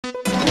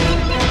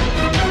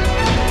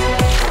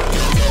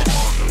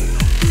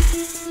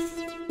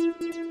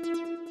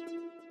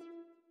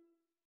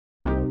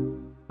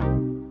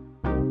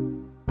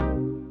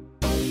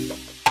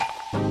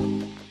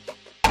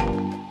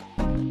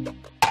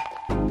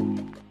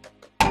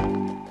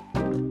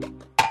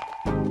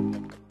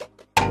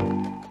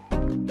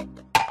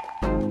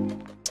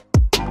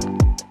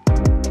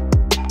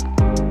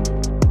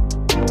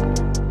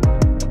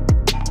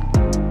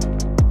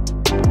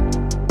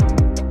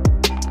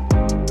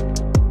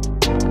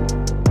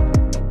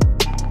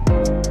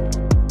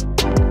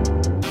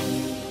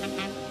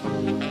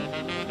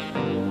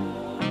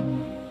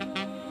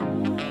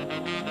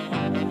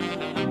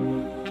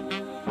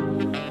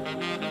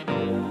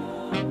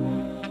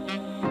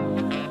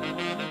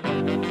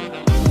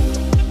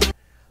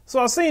So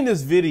I seen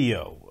this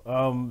video,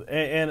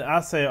 and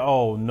I say,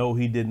 oh no,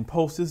 he didn't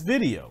post this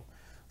video.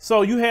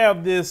 So you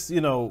have this,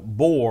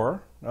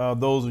 Boer.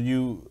 Those of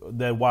you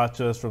that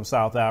watch us from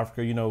South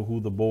Africa, you know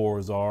who the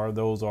Boers are.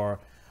 Those are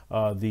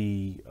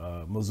the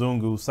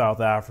Mzungu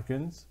South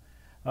Africans.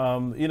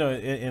 And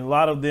a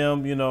lot of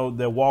them,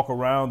 that walk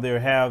around there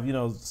have,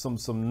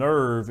 some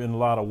nerve in a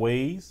lot of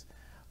ways.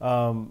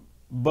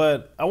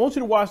 But I want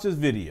you to watch this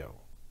video,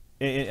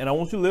 and I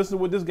want you to listen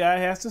to what this guy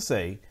has to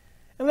say.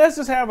 And let's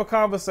just have a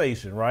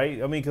conversation, right?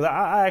 I mean, because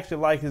I actually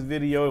like his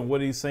video and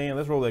what he's saying.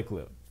 Let's roll that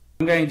clip.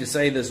 I'm going to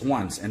say this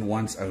once and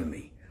once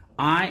only.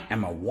 I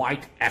am a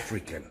white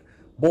African,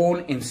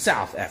 born in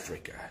South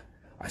Africa.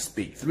 I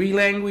speak 3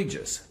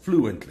 languages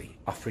fluently: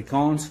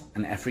 Afrikaans,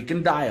 an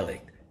African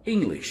dialect,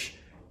 English,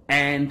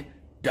 and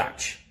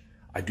Dutch.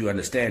 I do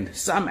understand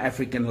some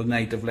African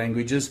native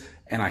languages,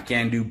 and I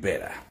can do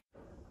better.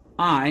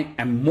 I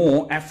am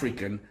more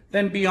African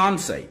than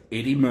Beyonce,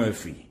 Eddie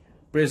Murphy,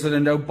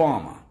 President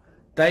Obama.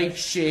 They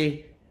share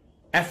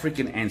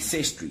African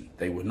ancestry.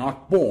 They were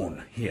not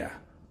born here,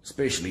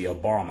 especially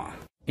Obama.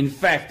 In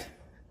fact,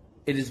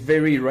 it is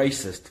very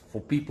racist for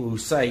people who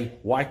say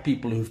white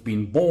people who've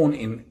been born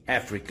in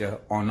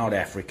Africa are not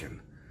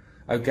African.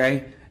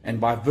 Okay? And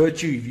by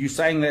virtue of you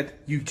saying that,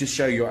 you just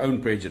show your own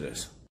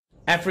prejudice.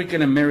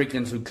 African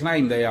Americans who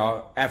claim they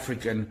are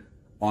African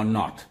are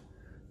not.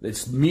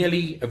 It's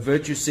merely a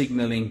virtue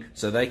signaling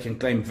so they can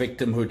claim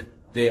victimhood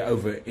there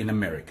over in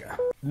America.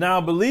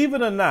 Now, believe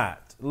it or not,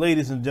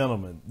 ladies and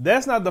gentlemen,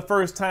 that's not the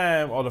first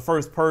time or the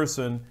first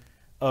person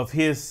of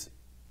his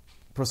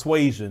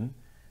persuasion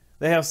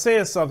that have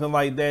said something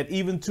like that,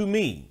 even to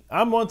me.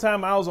 One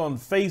time I was on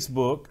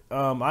Facebook.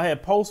 I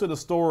had posted a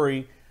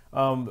story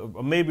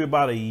maybe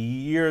about a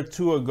year or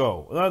 2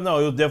 ago. No,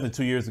 it was definitely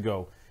 2 years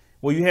ago,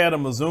 where you had a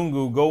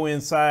Mzungu go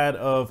inside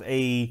of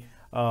a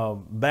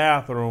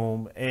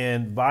bathroom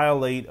and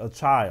violate a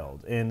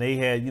child. And they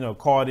had,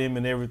 caught him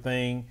and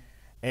everything.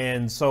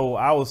 And so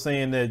I was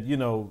saying that,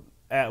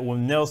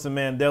 when Nelson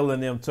Mandela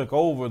and them took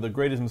over, the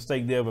greatest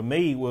mistake they ever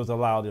made was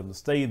allow them to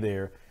stay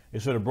there. They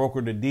should have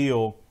brokered a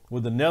deal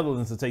with the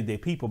Netherlands to take their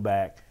people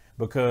back,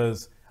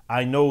 because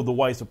I know the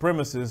white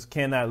supremacists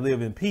cannot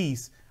live in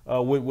peace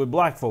with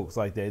black folks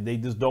like that. They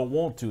just don't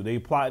want to. They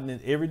plotting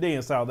it every day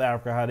in South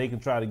Africa how they can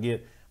try to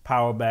get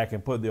power back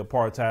and put the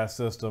apartheid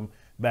system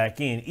back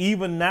in.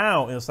 Even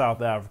now in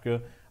South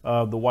Africa,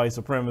 the white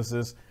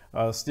supremacists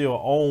still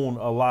own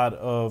a lot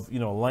of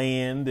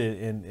land,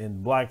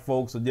 and black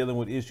folks are dealing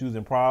with issues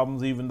and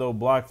problems, even though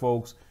black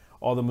folks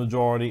are the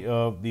majority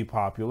of the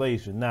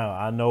population. Now,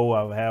 I know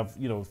I have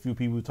a few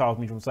people who talk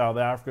to me from South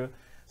Africa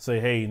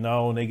say, hey,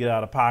 no, when they get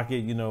out of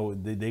pocket,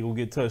 they gonna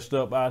get touched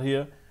up out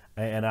here.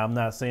 And I'm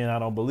not saying I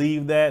don't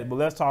believe that, but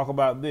let's talk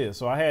about this.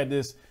 So I had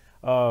this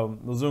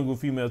Mzungu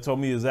female told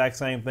me the exact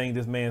same thing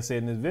this man said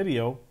in this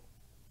video,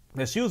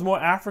 that she was more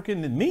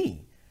African than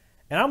me.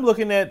 And I'm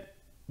looking at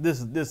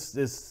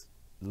this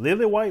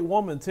lily white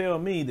woman tell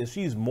me that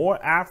she's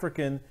more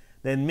African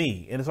than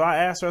me. And so I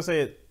asked her, I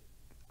said,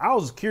 I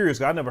was curious,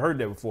 'cause I never heard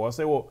that before. I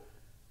said, well,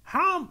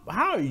 how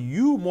are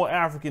you more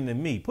African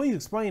than me? Please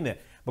explain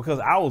that. Because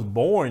I was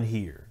born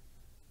here.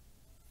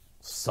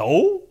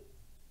 So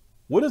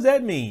what does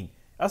that mean?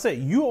 I said,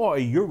 you are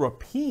a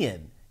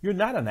European. You're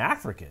not an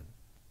African,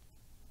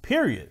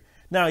 period.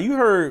 Now, you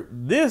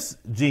heard this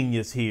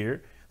genius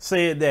here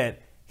said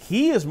that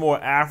he is more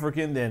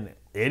African than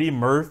Eddie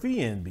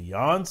Murphy and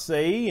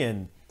Beyonce.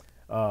 And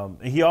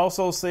he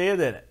also said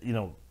that,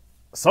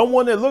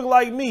 someone that looked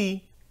like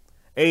me,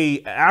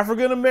 a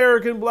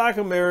African-American, black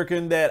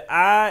American, that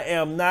I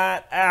am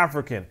not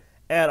African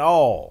at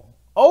all.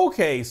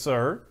 Okay,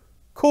 sir,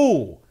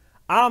 cool.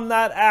 I'm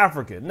not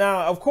African.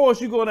 Now, of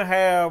course, you're going to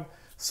have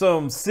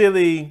some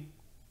silly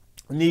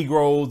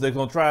Negroes that are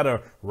going to try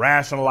to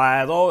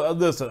rationalize. Oh,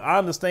 listen, I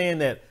understand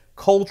that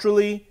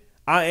culturally,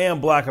 I am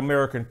black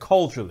American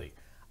culturally.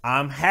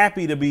 I'm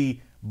happy to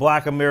be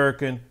black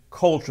American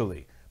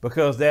culturally,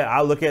 because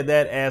I look at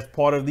that as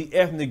part of the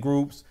ethnic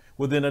groups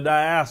within a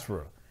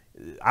diaspora.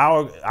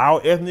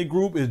 Our ethnic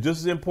group is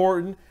just as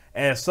important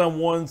as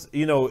someone's,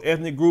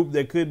 ethnic group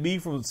that could be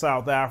from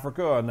South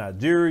Africa or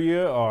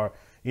Nigeria or,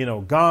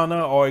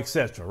 Ghana or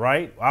etc.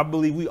 Right? I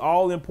believe we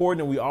all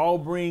important and we all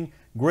bring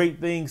great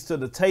things to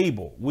the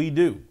table. We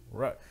do.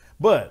 Right.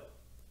 But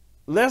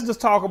let's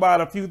just talk about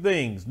a few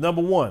things.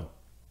 Number one,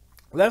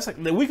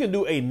 we can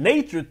do a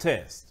nature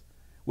test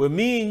with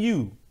me and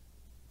you,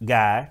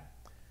 guy.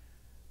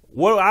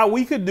 What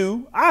we could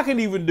do, I can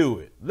even do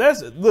it.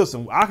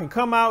 Listen, I can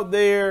come out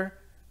there,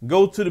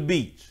 go to the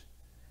beach.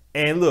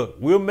 And look,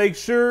 we'll make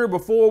sure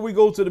before we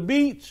go to the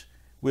beach,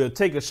 we'll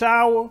take a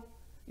shower,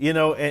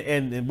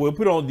 and we'll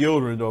put on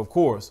deodorant, though, of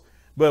course.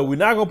 But we're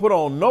not going to put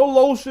on no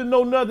lotion,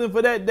 no nothing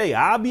for that day.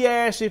 I'll be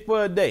ashy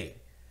for a day.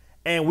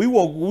 And we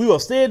will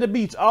stay at the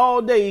beach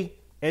all day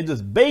and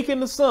just bake in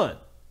the sun.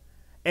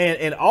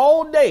 And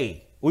all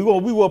day, we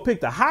will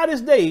pick the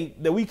hottest day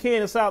that we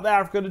can in South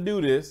Africa to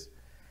do this.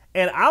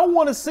 And I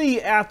want to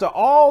see, after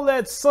all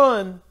that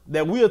sun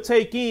that we'll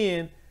take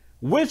in,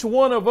 which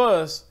one of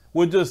us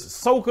will just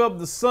soak up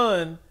the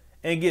sun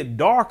and get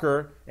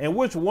darker, and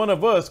which one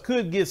of us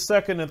could get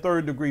second and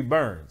third degree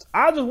burns?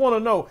 I just want to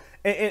know.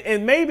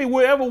 And maybe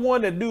whoever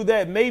one that do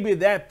that, maybe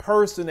that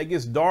person that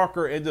gets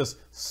darker and just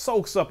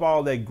soaks up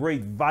all that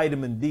great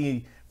vitamin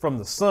D from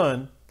the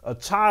sun, a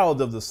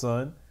child of the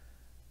sun,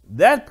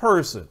 that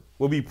person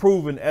will be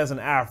proven as an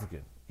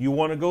African. You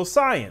want to go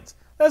science?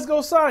 Let's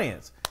go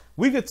science.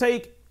 We could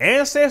take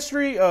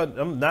ancestry,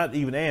 not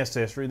even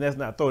ancestry, let's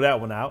not throw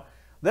that one out.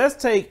 Let's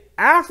take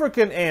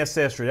African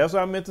ancestry. That's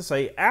what I meant to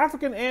say.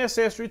 African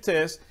ancestry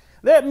test.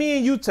 Let me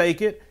and you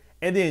take it,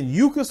 and then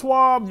you can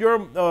swab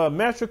your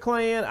master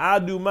clan. I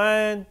do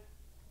mine,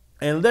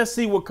 and let's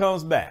see what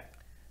comes back.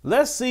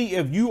 Let's see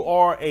if you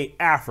are a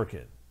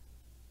African,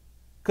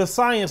 because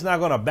science not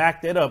going to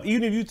back that up.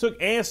 Even if you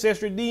took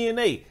ancestry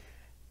DNA,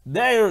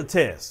 their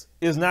test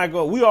is not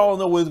going. We all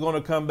know what's going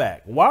to come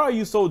back. Why are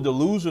you so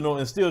delusional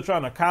and still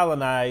trying to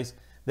colonize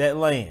that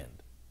land?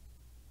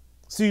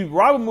 See,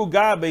 Robert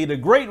Mugabe, the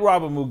great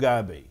Robert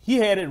Mugabe, he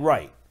had it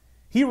right.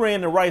 He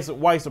ran the white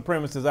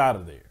supremacists out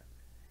of there.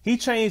 He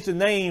changed the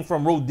name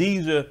from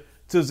Rhodesia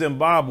to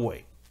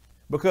Zimbabwe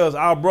because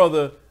our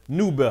brother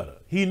knew better.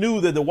 He knew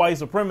that the white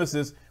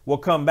supremacists will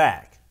come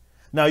back.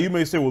 Now, you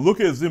may say, well, look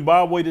at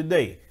Zimbabwe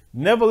today.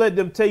 Never let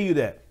them tell you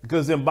that,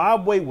 because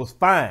Zimbabwe was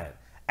fine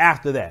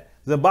after that.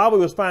 Zimbabwe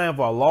was fine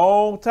for a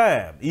long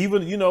time.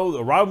 Even, you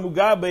know, Robert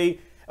Mugabe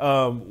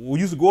we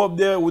used to go up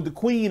there with the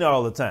Queen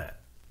all the time,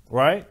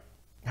 right?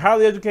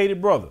 Highly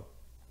educated brother.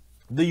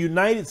 The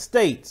United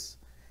States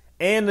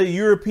and the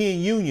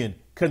European Union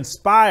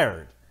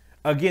conspired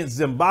against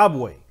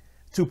Zimbabwe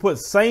to put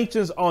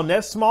sanctions on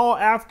that small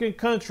African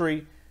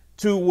country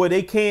to where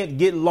they can't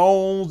get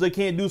loans, they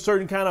can't do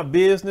certain kind of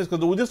business,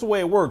 because this is the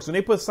way it works. When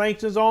they put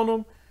sanctions on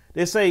them,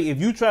 they say, if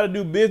you try to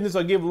do business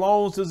or give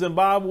loans to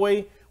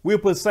Zimbabwe, we'll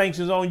put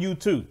sanctions on you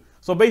too.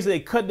 So basically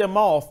they cut them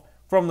off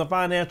from the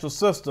financial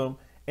system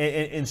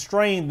and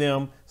strain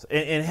them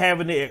and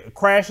having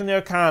crashing their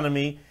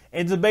economy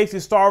and just basically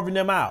starving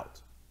them out.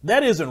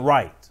 That isn't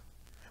right.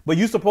 But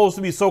you're supposed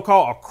to be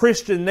so-called a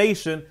Christian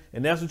nation,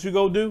 and that's what you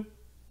go do?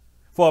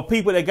 For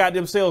people that got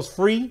themselves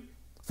free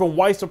from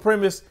white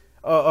supremacist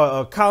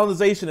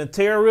colonization and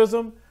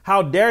terrorism?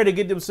 How dare they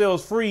get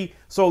themselves free?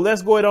 So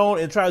let's go on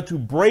and try to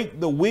break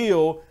the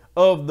will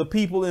of the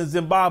people in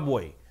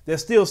Zimbabwe. They're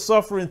still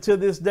suffering to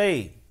this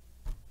day.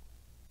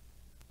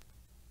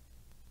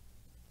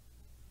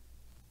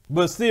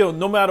 But still,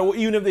 no matter what,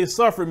 even if they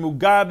suffered,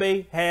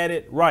 Mugabe had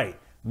it right.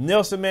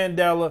 Nelson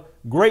Mandela,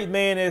 great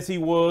man as he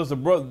was,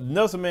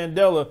 Nelson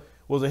Mandela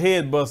was a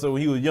head buster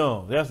when he was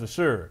young, that's for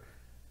sure.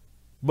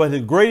 But the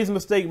greatest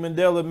mistake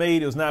Mandela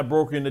made was not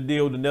brokering the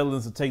deal with the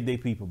Netherlands to take their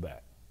people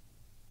back.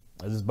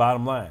 That's his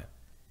bottom line.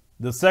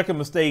 The second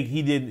mistake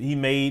he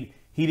made,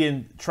 he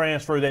didn't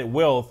transfer that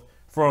wealth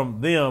from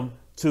them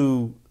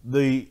to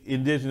the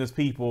indigenous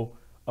people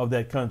of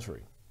that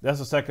country. That's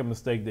the second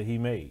mistake that he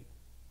made.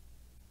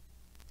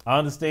 I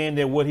understand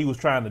that what he was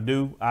trying to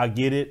do, I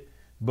get it,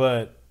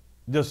 but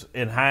just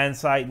in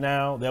hindsight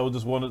now, that was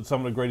just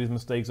some of the greatest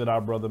mistakes that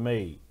our brother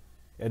made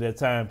at that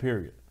time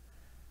period.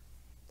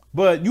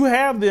 But you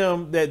have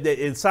them that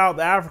in South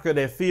Africa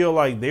that feel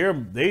like they're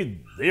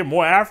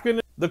more African.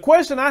 The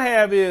question I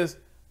have is,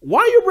 why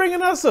are you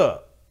bringing us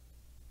up?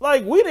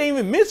 Like, we didn't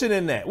even mention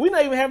in that. We're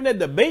not even having that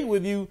debate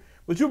with you,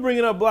 but you're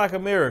bringing up Black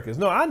Americans.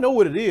 No, I know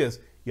what it is.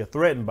 You're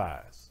threatened by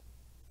us.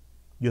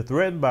 You're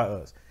threatened by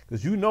us.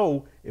 Because you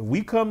know, if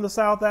we come to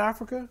South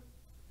Africa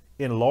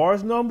in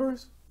large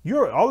numbers,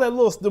 all them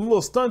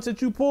little stunts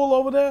that you pull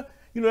over there,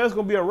 you know, that's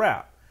going to be a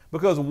wrap.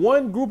 Because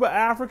one group of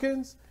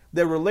Africans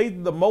that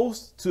relate the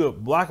most to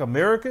Black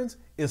Americans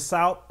is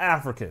South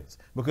Africans.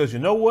 Because you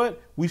know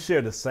what? We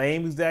share the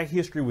same exact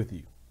history with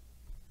you.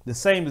 The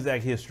same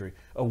exact history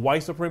of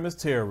white supremacist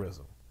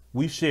terrorism.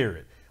 We share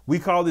it. We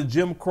call it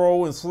Jim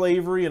Crow and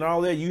slavery and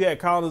all that. You had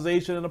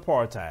colonization and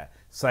apartheid.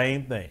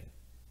 Same thing.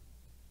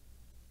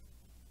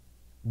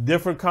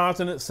 Different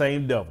continent,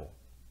 same devil.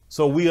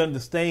 So we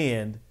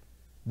understand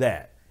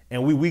that.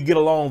 And we get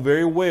along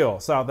very well,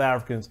 South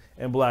Africans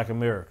and Black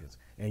Americans.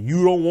 And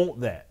you don't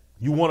want that.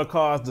 You want to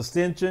cause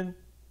dissension.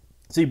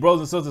 See, brothers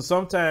and sisters,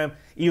 sometimes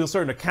even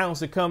certain accounts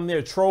that come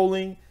there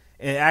trolling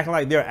and acting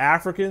like they're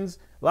Africans.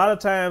 A lot of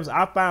times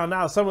I found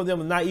out some of them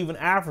are not even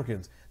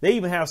Africans. They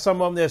even have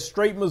some of them that's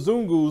straight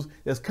Mzungus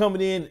that's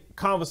coming in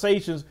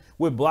conversations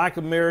with Black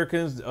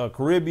Americans,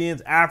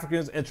 Caribbeans,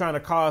 Africans, and trying to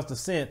cause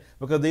dissent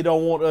because they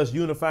don't want us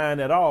unifying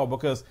at all,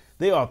 because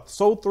they are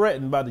so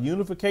threatened by the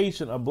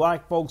unification of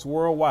Black folks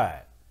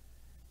worldwide.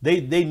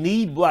 They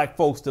need Black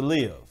folks to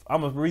live.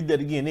 I'm going to read that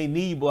again. They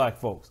need Black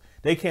folks.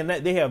 They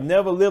have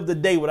never lived a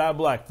day without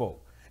Black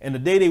folk. And the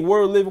day they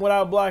were living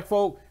without Black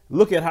folk,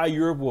 look at how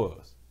Europe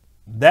was.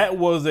 That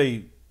was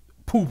a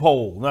poop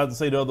hole, not to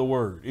say the other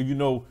word, if you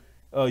know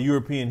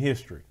European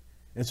history.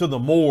 And so the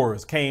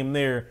Moors came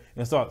there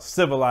and started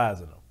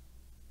civilizing them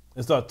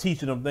and started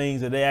teaching them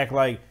things that they act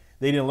like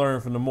they didn't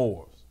learn from the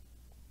Moors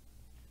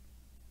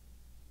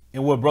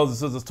and what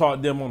brothers and sisters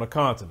taught them on the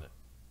continent.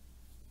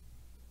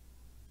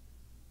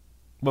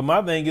 But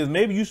my thing is,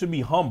 maybe you should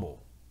be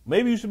humble.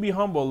 Maybe you should be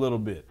humble a little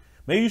bit.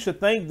 Maybe you should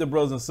thank the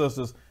brothers and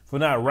sisters for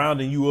not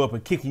rounding you up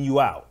and kicking you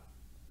out.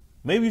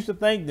 Maybe you should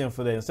thank them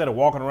for that instead of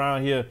walking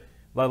around here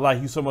like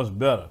you so much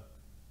better.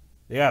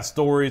 They got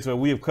stories that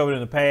we have covered in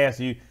the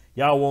past.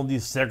 Y'all want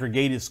these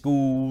segregated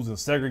schools and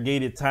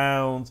segregated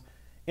towns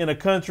in a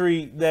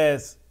country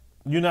that's,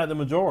 you're not the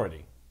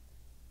majority.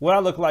 What I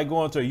look like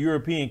going to a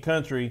European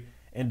country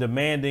and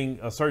demanding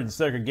a certain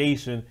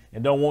segregation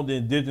and don't want the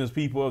indigenous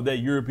people of that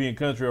European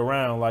country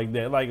around like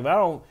that. Like if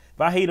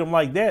I hate them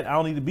like that, I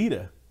don't need to be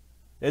there.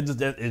 It's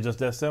just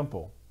that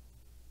simple.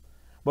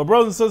 But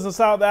brothers and sisters in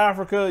South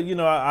Africa, you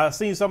know, I've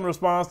seen some of the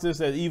responses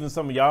that even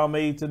some of y'all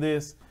made to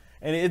this.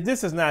 And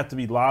this is not to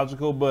be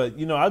logical, but,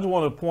 you know, I just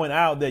want to point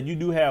out that you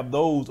do have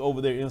those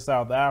over there in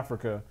South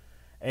Africa.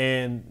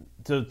 And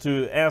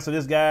to answer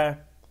this guy,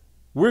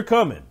 we're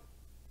coming.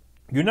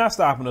 You're not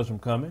stopping us from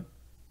coming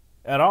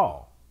at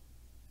all.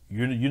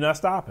 You're not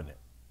stopping it.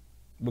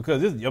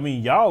 Because,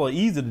 y'all are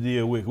easy to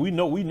deal with. We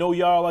know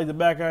y'all like the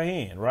back of our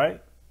hand,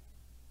 right?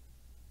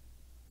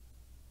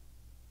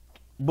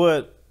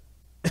 But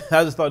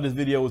I just thought this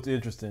video was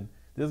interesting.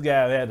 This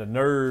guy had the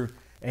nerve,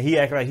 and he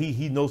acted like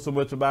he knows so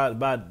much about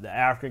the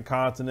African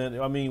continent.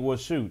 I mean, well,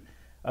 shoot.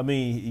 I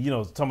mean, you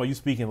know, talking about you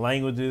speaking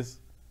languages.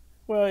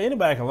 Well,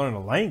 anybody can learn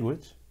a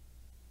language.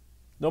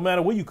 No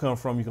matter where you come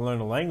from, you can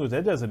learn a language.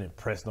 That doesn't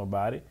impress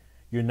nobody.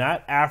 You're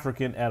not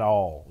African at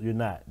all. You're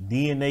not.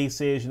 DNA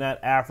says you're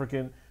not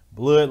African.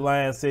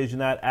 Bloodline says you're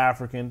not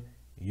African.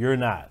 You're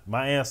not.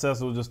 My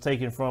ancestors were just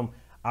taken from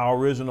our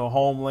original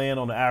homeland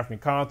on the African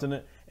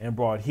continent and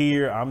brought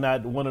here. I'm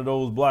not one of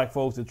those black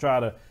folks that try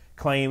to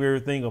claim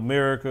everything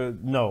America.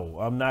 No,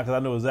 I'm not, because I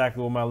know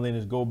exactly where my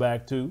lineage go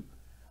back to.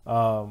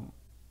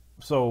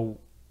 So,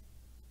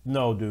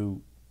 no,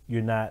 dude,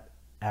 you're not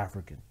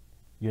African.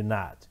 You're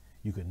not.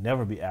 You could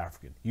never be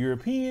African.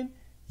 European,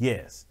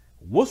 yes.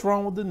 What's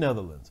wrong with the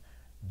Netherlands?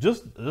 I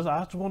just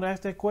want to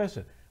ask that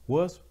question.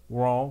 What's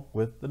wrong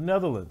with the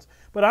Netherlands?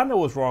 But I know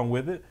what's wrong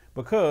with it,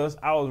 because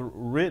I was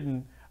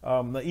written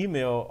an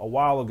email a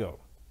while ago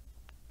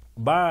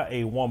by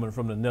a woman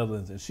from the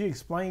Netherlands, and she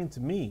explained to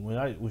me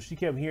when she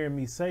kept hearing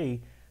me say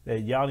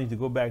that y'all need to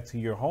go back to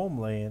your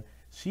homeland.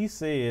 She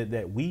said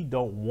that we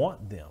don't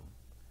want them.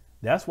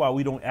 That's why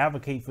we don't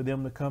advocate for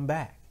them to come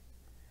back.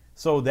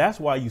 So that's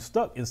why you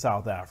stuck in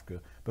South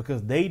Africa,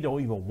 because they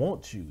don't even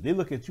want you. They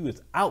look at you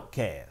as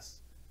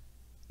outcasts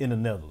in the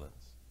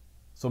Netherlands.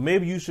 So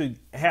maybe you should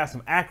have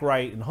some act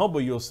right and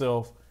humble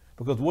yourself,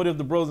 because what if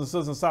the brothers and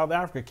sisters in South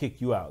Africa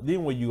kick you out?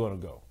 Then where you going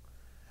to go?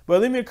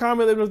 But leave me a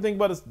comment. Let me think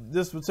about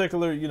this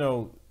particular, you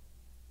know,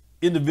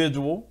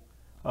 individual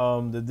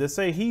that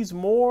say he's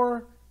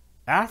more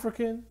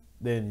African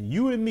than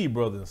you and me,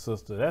 brother and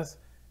sister. That's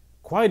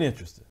quite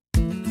interesting.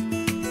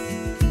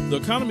 The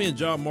economy and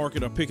job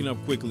market are picking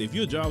up quickly. If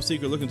you're a job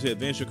seeker looking to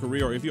advance your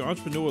career, or if you're an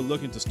entrepreneur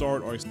looking to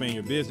start or expand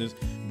your business,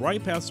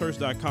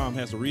 brightpathsearch.com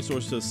has the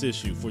resources to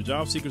assist you. For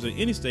job seekers at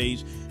any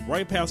stage,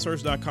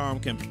 brightpathsearch.com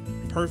can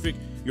perfect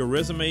your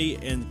resume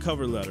and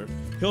cover letter,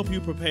 help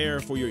you prepare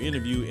for your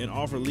interview, and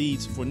offer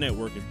leads for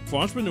networking. For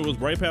entrepreneurs,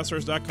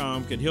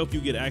 brightpathsearch.com can help you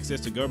get access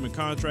to government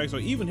contracts or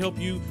even help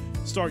you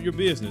start your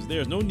business.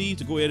 There's no need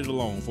to go at it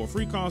alone. For a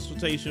free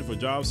consultation for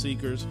job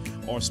seekers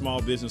or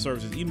small business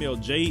services, email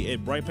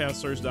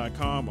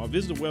j@brightpathsearch.com or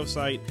visit the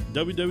website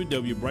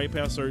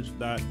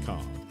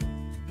www.brightpathsearch.com.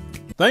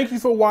 Thank you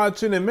for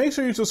watching, and make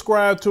sure you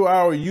subscribe to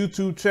our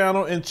YouTube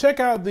channel and check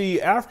out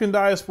the African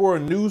Diaspora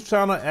News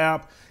Channel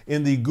app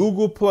in the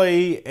Google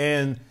Play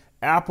and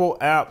Apple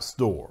App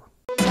Store.